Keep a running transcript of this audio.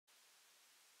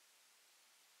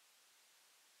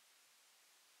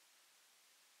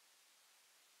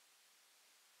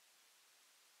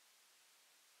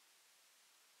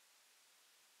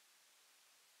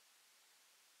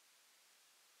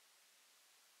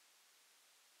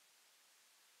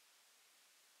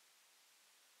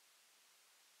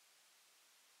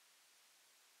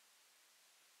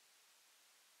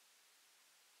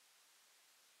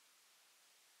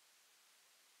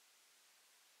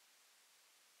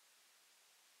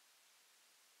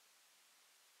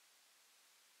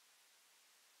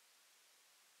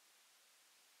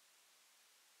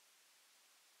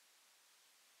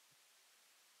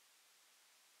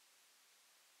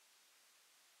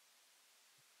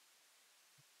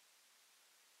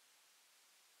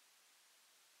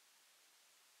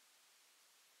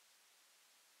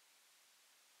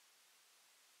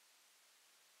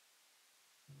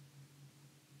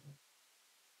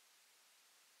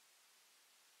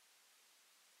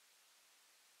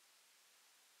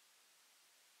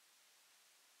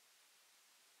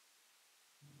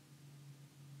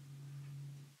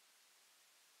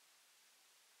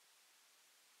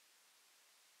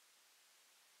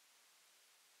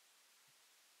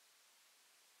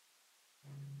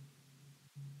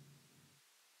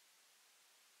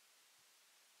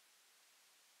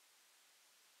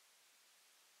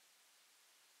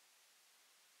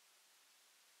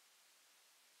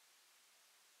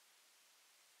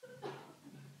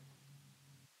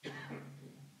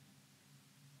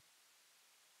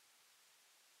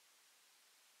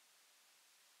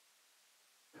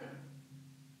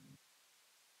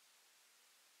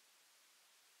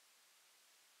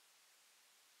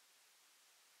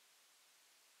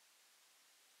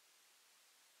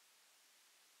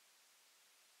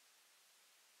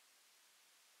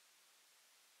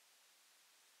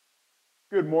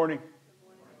Good morning.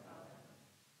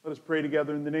 Let us pray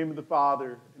together in the name of the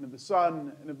Father, and of the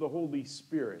Son, and of the Holy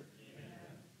Spirit. Amen.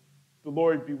 The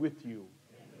Lord be with you.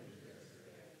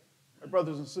 My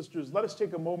brothers and sisters, let us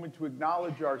take a moment to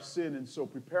acknowledge our sin and so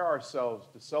prepare ourselves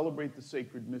to celebrate the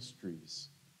sacred mysteries.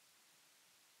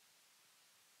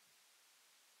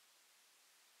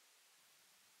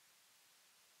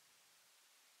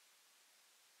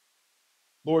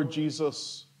 Lord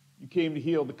Jesus, you came to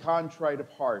heal the contrite of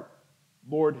heart.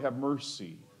 Lord, have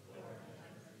mercy.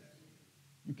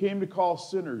 You came to call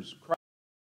sinners. Christ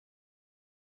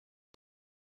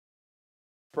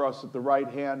for us at the right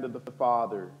hand of the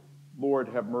Father. Lord,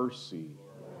 have mercy.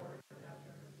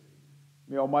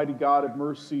 May Almighty God have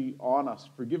mercy on us,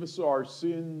 forgive us our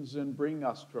sins, and bring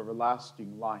us to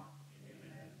everlasting life.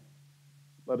 Amen.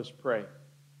 Let us pray.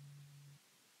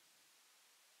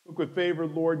 Look with favor,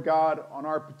 Lord God, on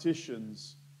our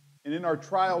petitions, and in our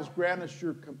trials grant us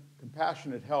your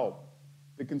compassionate help,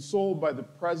 that consoled by the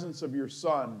presence of your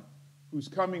Son, whose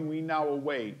coming we now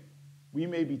await, we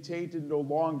may be tainted no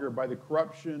longer by the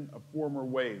corruption of former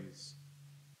ways.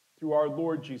 Through our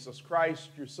Lord Jesus Christ,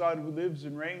 your Son, who lives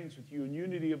and reigns with you in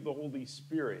unity of the Holy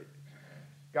Spirit,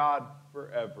 God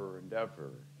forever and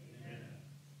ever. Amen.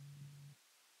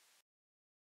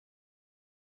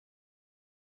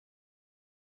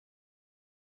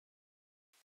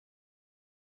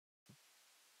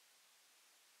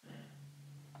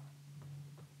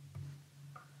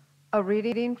 A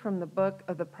reading from the book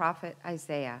of the prophet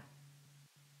Isaiah.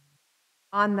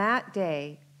 On that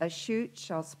day, a shoot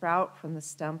shall sprout from the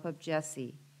stump of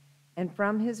Jesse, and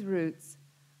from his roots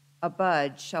a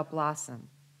bud shall blossom.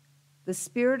 The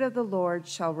Spirit of the Lord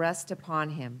shall rest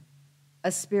upon him,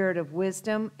 a spirit of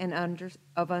wisdom and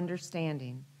of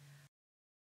understanding,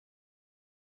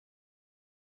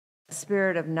 a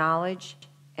spirit of knowledge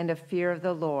and of fear of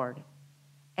the Lord,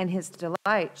 and his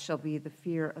delight shall be the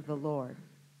fear of the Lord.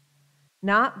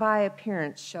 Not by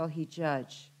appearance shall he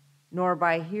judge, nor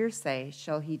by hearsay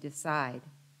shall he decide.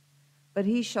 But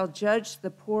he shall judge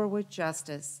the poor with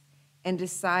justice and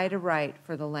decide aright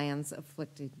for the land's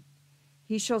afflicted.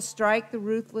 He shall strike the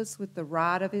ruthless with the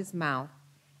rod of his mouth,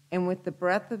 and with the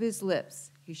breath of his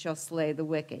lips he shall slay the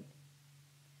wicked.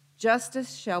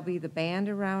 Justice shall be the band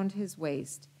around his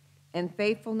waist, and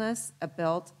faithfulness a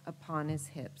belt upon his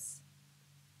hips.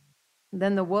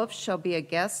 Then the wolf shall be a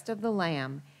guest of the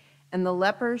lamb, and the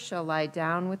leper shall lie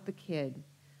down with the kid.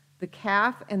 The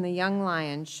calf and the young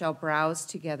lion shall browse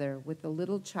together with the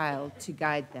little child to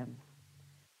guide them.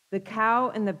 The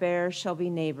cow and the bear shall be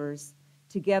neighbors.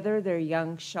 Together their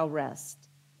young shall rest.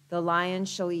 The lion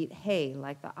shall eat hay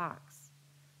like the ox.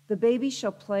 The baby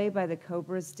shall play by the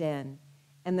cobra's den,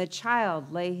 and the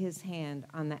child lay his hand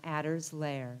on the adder's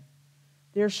lair.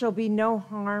 There shall be no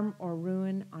harm or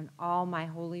ruin on all my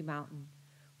holy mountain,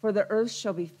 for the earth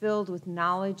shall be filled with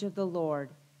knowledge of the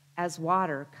Lord, as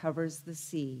water covers the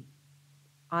sea.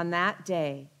 On that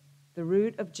day, the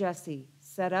root of Jesse,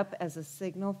 set up as a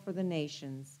signal for the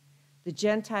nations, the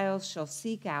Gentiles shall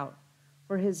seek out,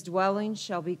 for his dwelling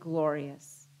shall be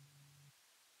glorious.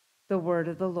 The word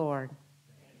of the Lord.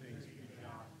 Thanks be to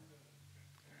God.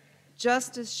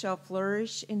 Justice shall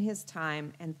flourish in his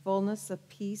time, and fullness of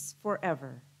peace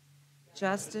forever.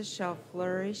 Justice shall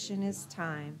flourish in his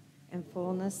time, and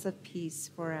fullness of peace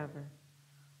forever.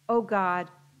 O God,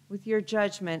 with your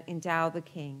judgment endow the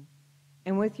king,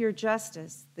 and with your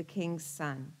justice the king's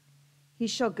son. He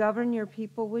shall govern your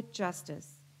people with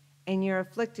justice, and your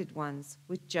afflicted ones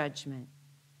with judgment.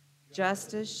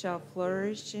 Justice shall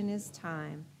flourish in his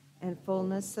time, and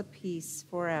fullness of peace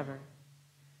forever.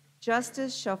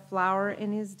 Justice shall flower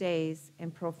in his days,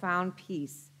 and profound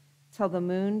peace, till the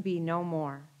moon be no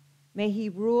more. May he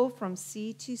rule from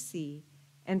sea to sea,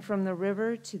 and from the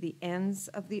river to the ends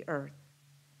of the earth.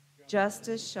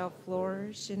 Justice shall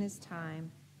flourish in his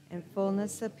time, and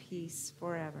fullness of peace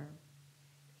forever.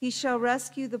 He shall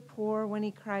rescue the poor when he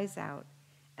cries out,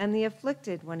 and the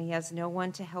afflicted when he has no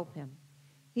one to help him.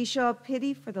 He shall have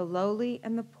pity for the lowly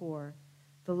and the poor.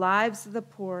 The lives of the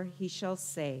poor he shall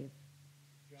save.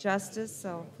 Justice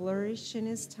shall flourish in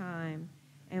his time,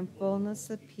 and fullness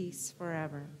of peace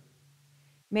forever.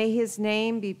 May his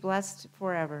name be blessed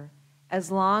forever. As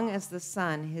long as the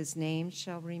sun, his name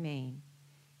shall remain.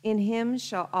 In him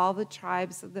shall all the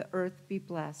tribes of the earth be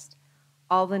blessed.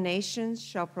 All the nations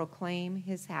shall proclaim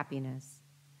his happiness.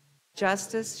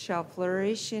 Justice shall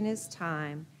flourish in his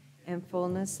time, and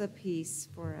fullness of peace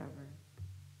forever.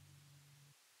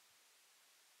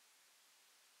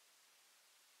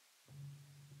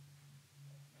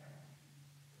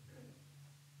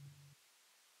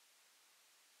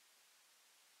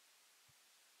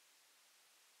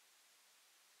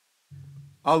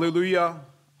 Alleluia,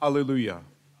 alleluia.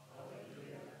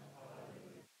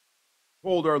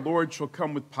 Behold, our Lord shall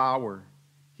come with power.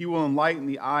 He will enlighten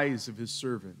the eyes of his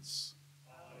servants.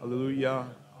 Alleluia,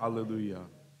 alleluia.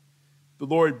 The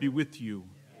Lord be with you.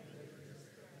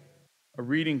 A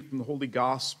reading from the Holy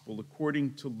Gospel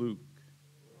according to Luke.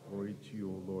 Glory to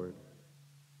you, O Lord.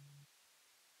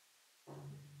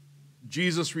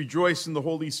 Jesus rejoiced in the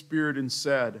Holy Spirit and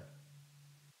said,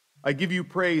 I give you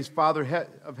praise, Father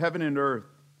of heaven and earth,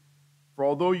 for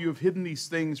although you have hidden these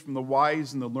things from the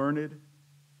wise and the learned,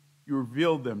 you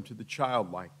revealed them to the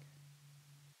childlike.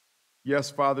 Yes,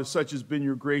 Father, such has been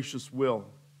your gracious will.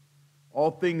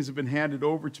 All things have been handed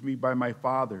over to me by my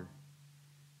Father.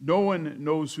 No one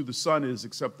knows who the Son is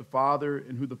except the Father,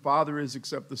 and who the Father is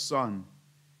except the Son,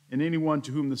 and anyone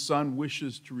to whom the Son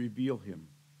wishes to reveal him.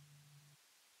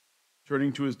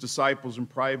 Turning to his disciples in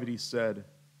private, he said,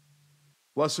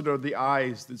 Blessed are the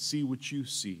eyes that see what you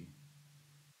see.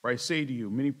 For I say to you,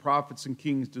 many prophets and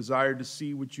kings desired to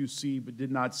see what you see, but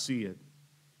did not see it,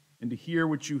 and to hear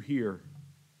what you hear,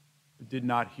 but did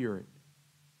not hear it.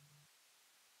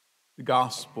 The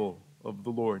Gospel of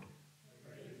the Lord.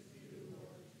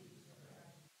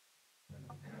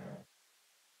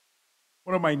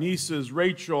 One of my nieces,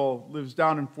 Rachel, lives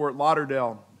down in Fort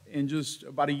Lauderdale, and just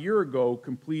about a year ago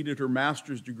completed her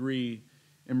master's degree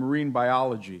in marine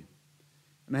biology.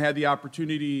 And I had the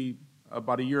opportunity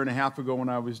about a year and a half ago when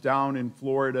I was down in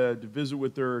Florida to visit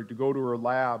with her, to go to her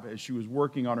lab as she was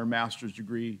working on her master's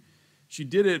degree. She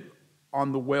did it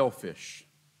on the whalefish.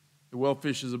 The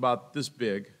whalefish is about this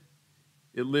big.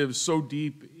 It lives so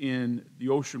deep in the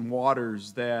ocean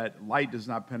waters that light does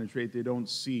not penetrate, they don't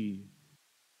see.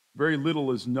 Very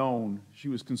little is known. She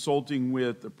was consulting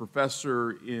with a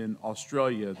professor in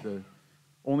Australia, the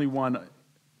only one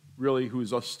really who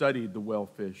has studied the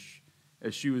whalefish,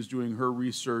 as she was doing her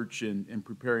research and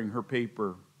preparing her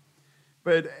paper.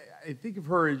 But I think of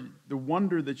her, the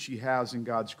wonder that she has in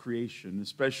God's creation,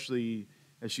 especially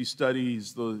as she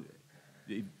studies the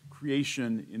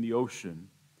creation in the ocean.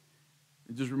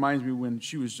 It just reminds me when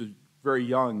she was just very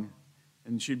young,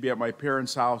 and she'd be at my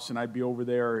parents' house, and I'd be over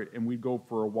there, and we'd go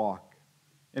for a walk.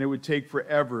 And it would take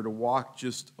forever to walk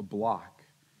just a block,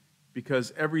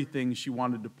 because everything she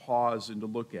wanted to pause and to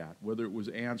look at, whether it was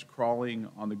ants crawling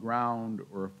on the ground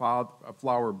or a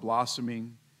flower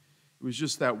blossoming, it was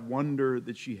just that wonder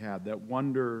that she had, that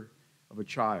wonder of a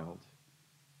child,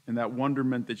 and that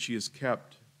wonderment that she has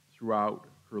kept throughout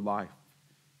her life,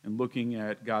 and looking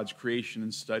at God's creation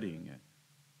and studying it.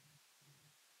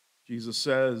 Jesus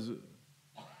says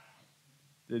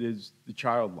that it is the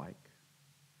childlike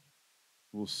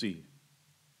who will see.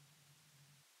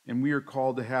 And we are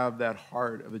called to have that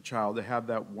heart of a child, to have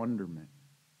that wonderment.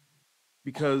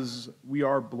 Because we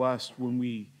are blessed when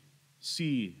we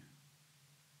see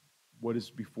what is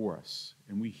before us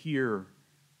and we hear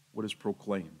what is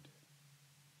proclaimed.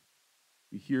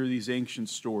 We hear these ancient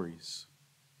stories.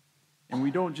 And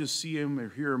we don't just see them or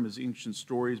hear them as ancient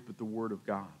stories, but the Word of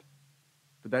God.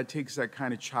 But that takes that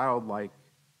kind of childlike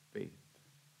faith.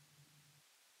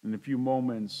 In a few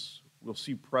moments, we'll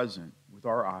see present with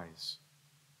our eyes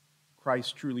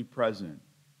Christ truly present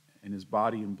in his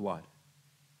body and blood.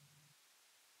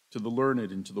 To the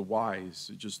learned and to the wise,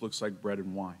 it just looks like bread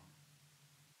and wine.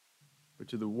 But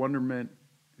to the wonderment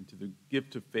and to the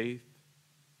gift of faith,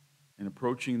 and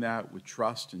approaching that with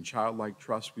trust and childlike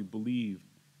trust, we believe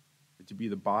it to be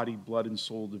the body, blood, and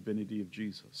soul divinity of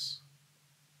Jesus.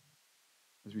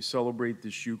 As we celebrate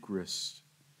this Eucharist,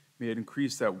 may it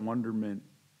increase that wonderment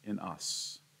in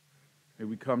us. May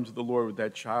we come to the Lord with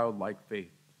that childlike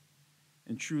faith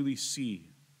and truly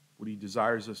see what he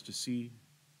desires us to see,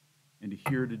 and to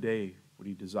hear today what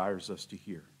he desires us to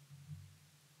hear.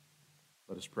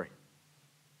 Let us pray.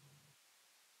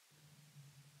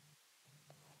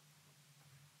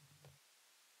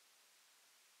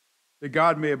 That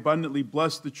God may abundantly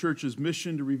bless the church's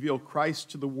mission to reveal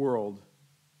Christ to the world,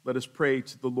 let us pray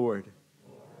to the Lord.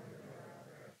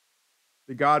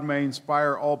 That God may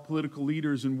inspire all political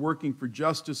leaders in working for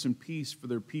justice and peace for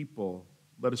their people,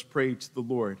 let us pray to the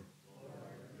Lord.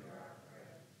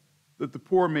 That the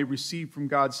poor may receive from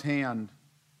God's hand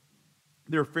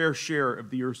their fair share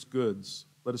of the earth's goods,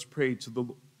 let us pray to the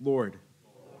Lord.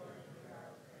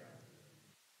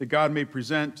 That God may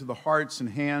present to the hearts and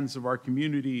hands of our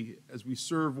community as we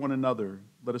serve one another,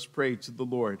 let us pray to the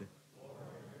Lord.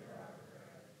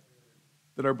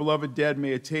 That our beloved dead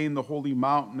may attain the holy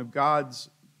mountain of God's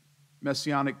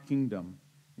messianic kingdom.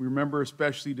 We remember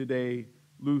especially today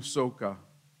Lou Soka.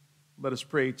 Let us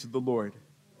pray to the Lord.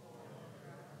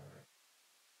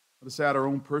 Let us add our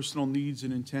own personal needs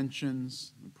and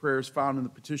intentions, the prayers found in the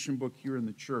petition book here in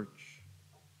the church.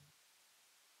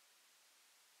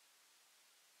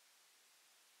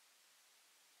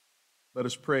 Let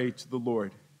us pray to the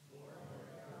Lord.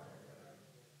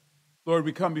 Lord,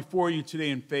 we come before you today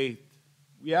in faith.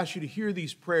 We ask you to hear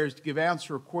these prayers, to give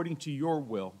answer according to your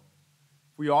will.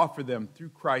 We offer them through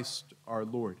Christ our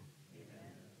Lord.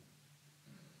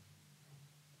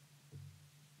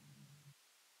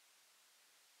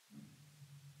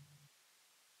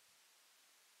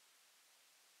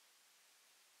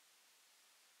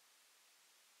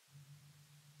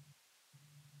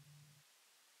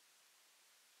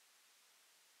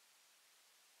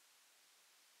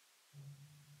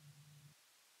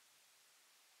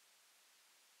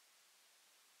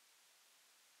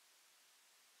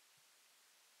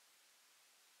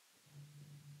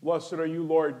 Blessed are you,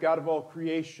 Lord, God of all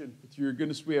creation. For through your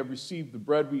goodness we have received the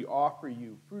bread we offer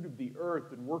you, fruit of the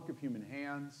earth and work of human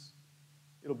hands.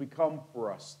 It'll become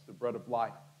for us the bread of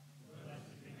life.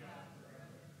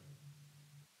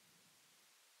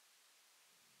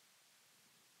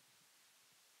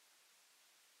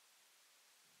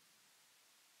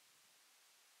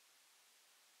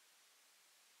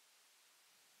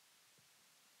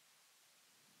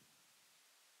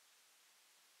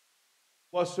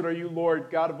 Blessed are you, Lord,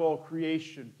 God of all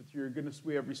creation. For through your goodness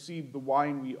we have received the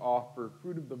wine we offer,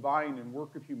 fruit of the vine and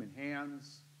work of human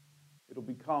hands. It'll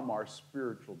become our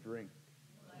spiritual drink.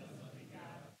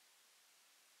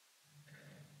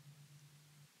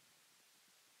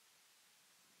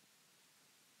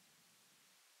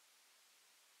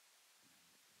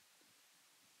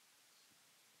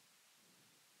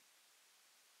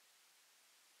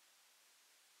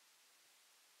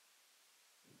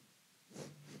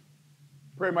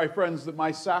 Pray, my friends, that my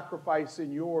sacrifice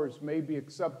and yours may be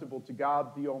acceptable to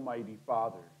God, the Almighty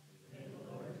Father.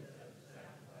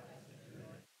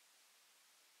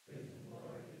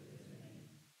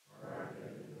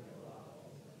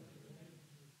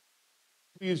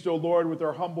 Pleased, O Lord, with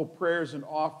our humble prayers and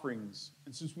offerings,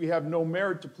 and since we have no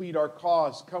merit to plead our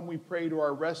cause, come, we pray, to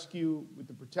our rescue with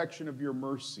the protection of your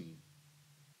mercy.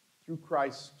 Through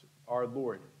Christ our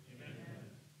Lord. Amen.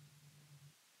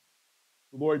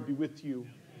 The Lord be with you.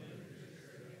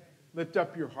 Lift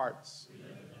up your hearts.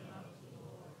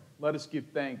 Let us give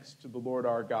thanks to the Lord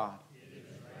our God.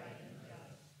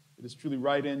 It is truly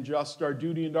right and just, our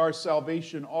duty and our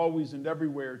salvation, always and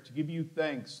everywhere, to give you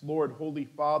thanks, Lord, Holy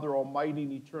Father, Almighty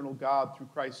and eternal God, through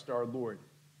Christ our Lord.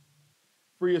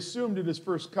 For he assumed at his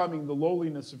first coming the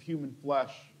lowliness of human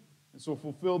flesh, and so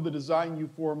fulfilled the design you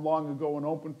formed long ago and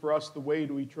opened for us the way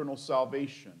to eternal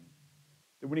salvation.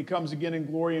 That when he comes again in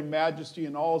glory and majesty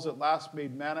and all is at last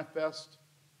made manifest,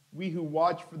 we who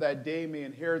watch for that day may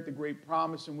inherit the great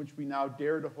promise in which we now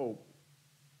dare to hope.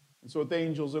 And so with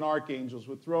angels and archangels,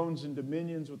 with thrones and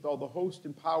dominions, with all the host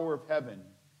and power of heaven,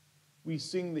 we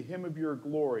sing the hymn of your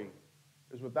glory,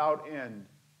 as without end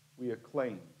we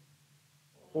acclaim.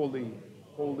 Holy,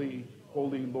 holy,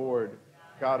 holy Lord,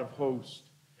 God of hosts,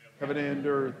 heaven and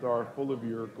earth are full of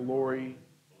your glory.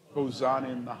 Hosanna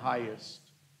in the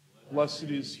highest. Blessed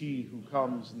is he who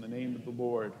comes in the name of the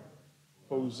Lord.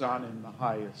 Hosanna in the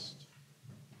highest.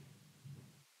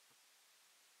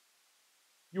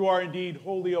 You are indeed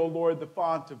holy, O Lord, the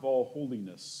font of all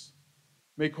holiness.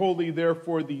 Make holy,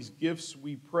 therefore, these gifts,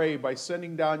 we pray, by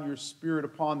sending down your Spirit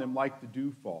upon them like the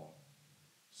dewfall,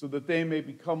 so that they may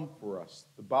become for us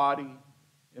the body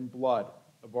and blood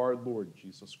of our Lord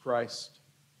Jesus Christ.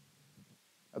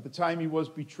 At the time he was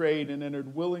betrayed and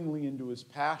entered willingly into his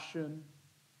passion,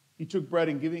 he took bread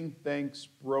and, giving thanks,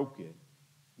 broke it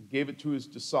and gave it to his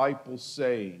disciples,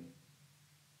 saying,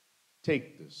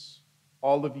 "Take this,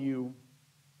 all of you,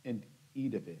 and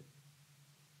eat of it.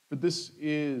 For this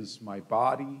is my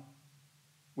body,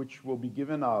 which will be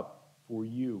given up for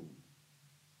you."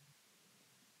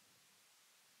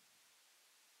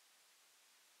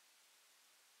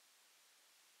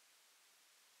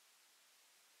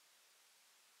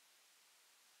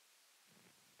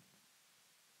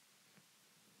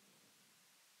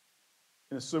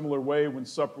 In a similar way, when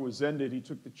supper was ended, he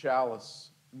took the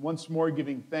chalice, and once more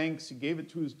giving thanks, he gave it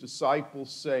to his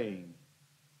disciples, saying,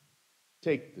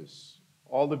 "Take this,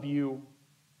 all of you,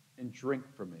 and drink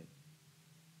from it.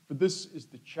 For this is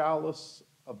the chalice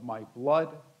of my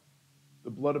blood,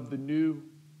 the blood of the new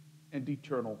and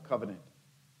eternal covenant,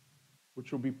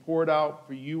 which will be poured out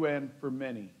for you and for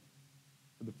many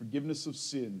for the forgiveness of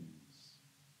sins.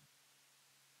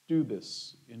 Do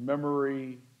this in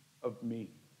memory of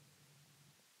me."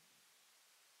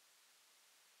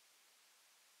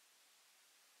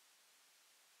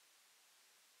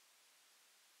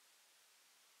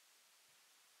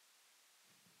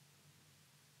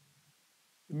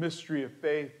 The mystery of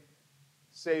faith.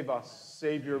 Save us,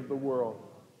 Savior of the world,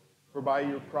 for by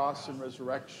your cross and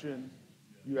resurrection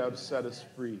you have set us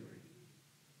free.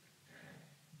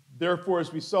 Therefore,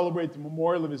 as we celebrate the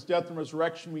memorial of his death and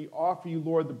resurrection, we offer you,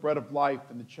 Lord, the bread of life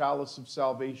and the chalice of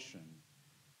salvation,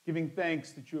 giving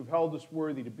thanks that you have held us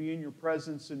worthy to be in your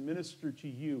presence and minister to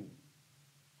you.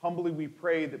 Humbly we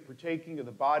pray that, partaking of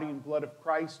the body and blood of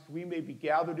Christ, we may be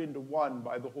gathered into one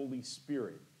by the Holy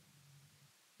Spirit.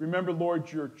 Remember,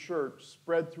 Lord, your church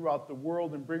spread throughout the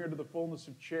world and bring her to the fullness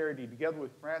of charity, together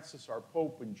with Francis, our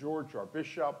Pope, and George, our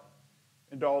Bishop,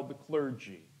 and all the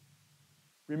clergy.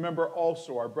 Remember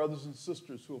also our brothers and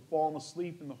sisters who have fallen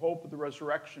asleep in the hope of the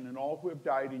resurrection and all who have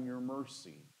died in your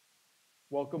mercy.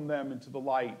 Welcome them into the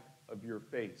light of your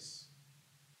face.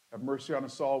 Have mercy on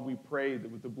us all, we pray, that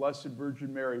with the Blessed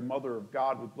Virgin Mary, Mother of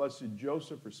God, with blessed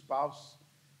Joseph, her spouse,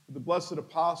 with the blessed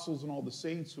apostles and all the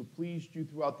saints who pleased you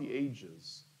throughout the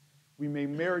ages, we may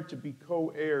merit to be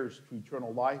co-heirs to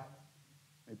eternal life.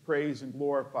 May praise and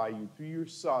glorify you through your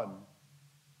Son,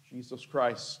 Jesus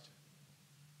Christ.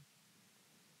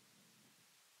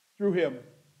 Through him,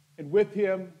 and with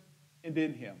him, and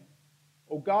in him,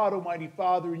 O God, Almighty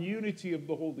Father, in unity of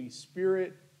the Holy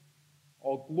Spirit,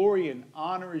 all glory and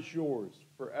honor is yours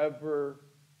forever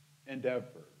and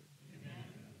ever. Amen.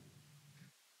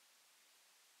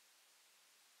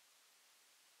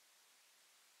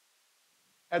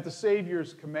 At the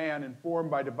Savior's command, informed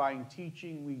by divine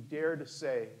teaching, we dare to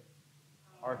say,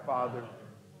 Our Father,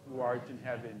 who art in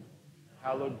heaven,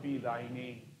 hallowed be thy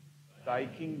name. Thy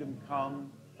kingdom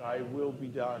come, thy will be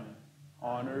done,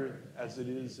 on earth as it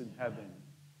is in heaven.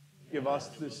 Give us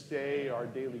this day our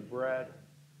daily bread,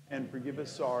 and forgive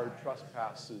us our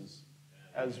trespasses,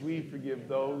 as we forgive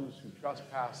those who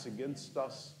trespass against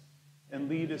us. And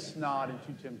lead us not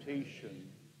into temptation,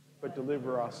 but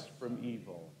deliver us from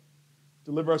evil.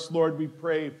 Deliver us, Lord, we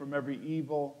pray, from every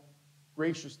evil.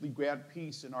 Graciously grant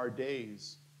peace in our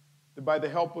days, that by the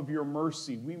help of your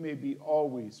mercy we may be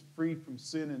always free from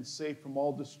sin and safe from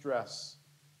all distress,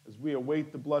 as we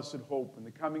await the blessed hope and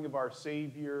the coming of our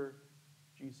Savior,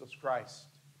 Jesus Christ.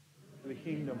 For the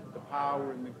kingdom, the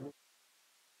power, and the glory,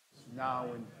 now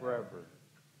and forever.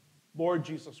 Lord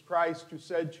Jesus Christ, who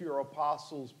said to your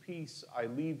apostles, Peace I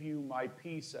leave you, my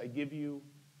peace I give you,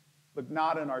 look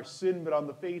not on our sin, but on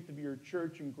the faith of your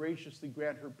church, and graciously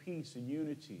grant her peace and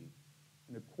unity,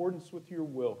 in accordance with your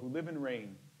will, who live and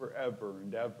reign forever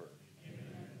and ever.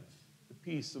 Amen. The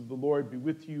peace of the Lord be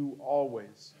with you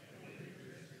always.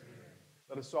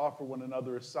 Let us offer one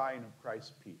another a sign of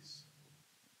Christ's peace.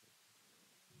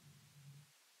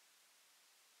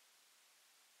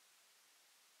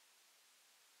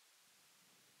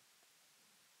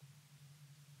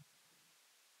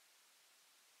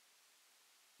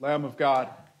 Lamb of God,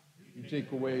 you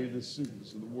take away the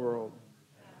sins of the world.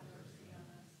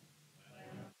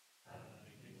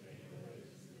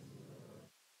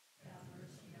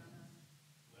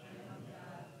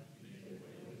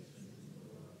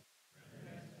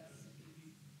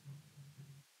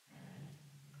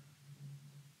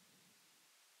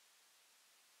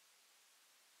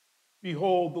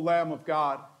 Behold the Lamb of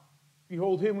God.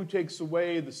 Behold him who takes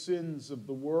away the sins of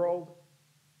the world.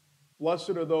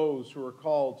 Blessed are those who are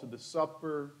called to the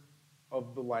supper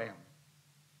of the Lamb.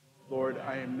 Lord,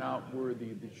 I am not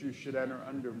worthy that you should enter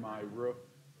under my roof,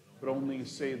 but only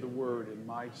say the word, and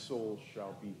my soul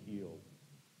shall be healed.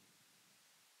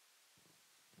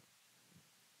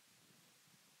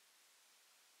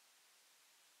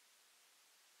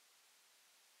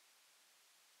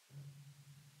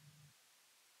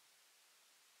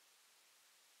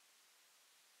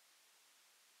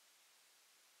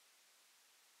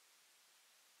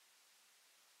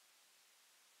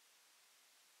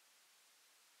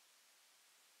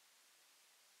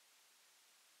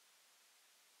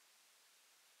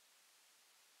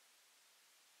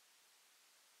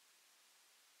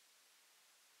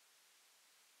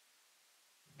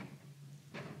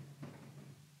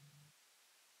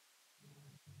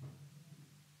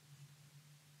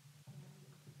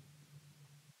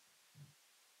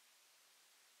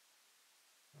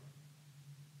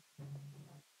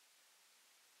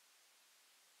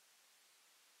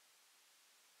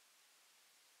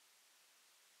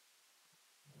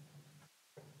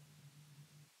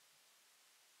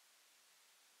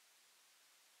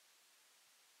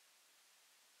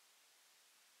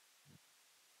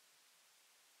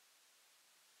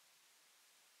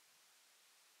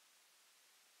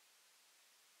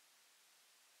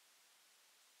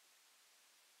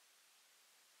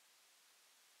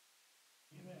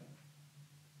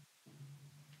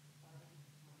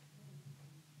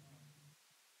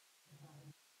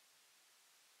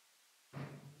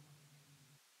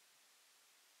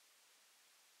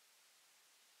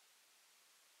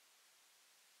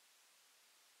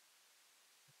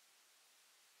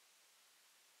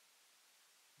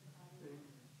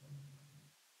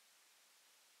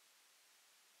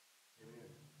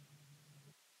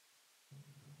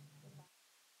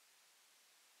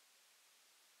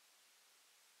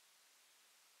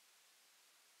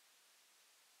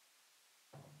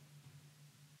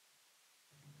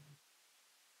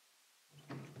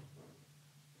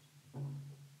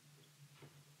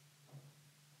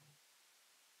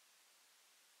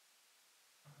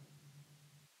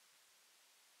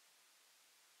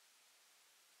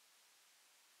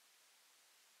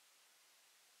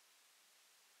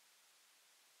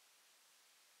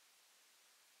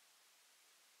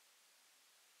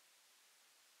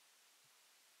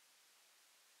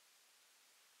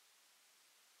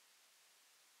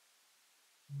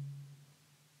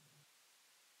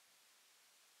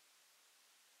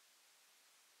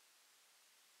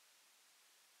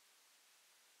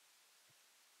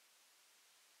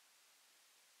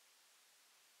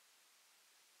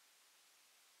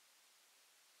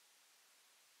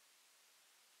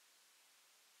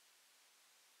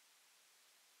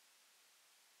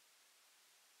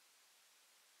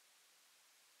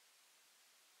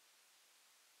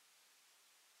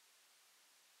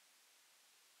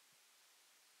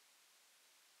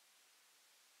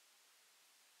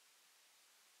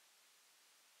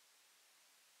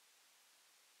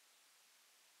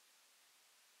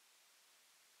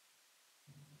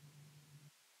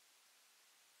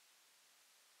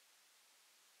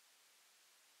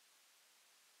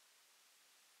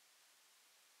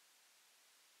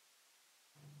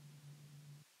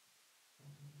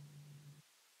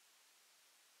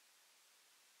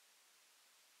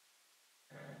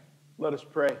 Let us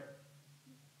pray.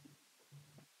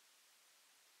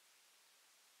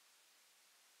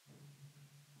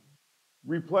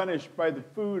 Replenished by the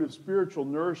food of spiritual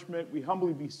nourishment, we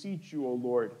humbly beseech you, O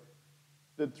Lord,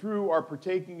 that through our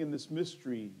partaking in this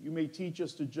mystery, you may teach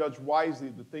us to judge wisely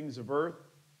the things of earth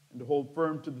and to hold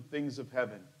firm to the things of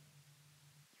heaven.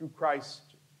 Through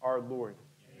Christ our Lord.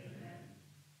 Amen.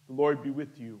 The Lord be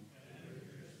with you. And with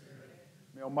your spirit.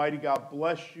 May Almighty God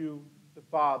bless you, the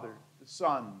Father, the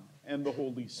Son, and the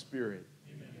Holy Spirit.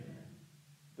 Amen.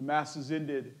 The Mass is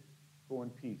ended. Go in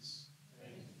peace.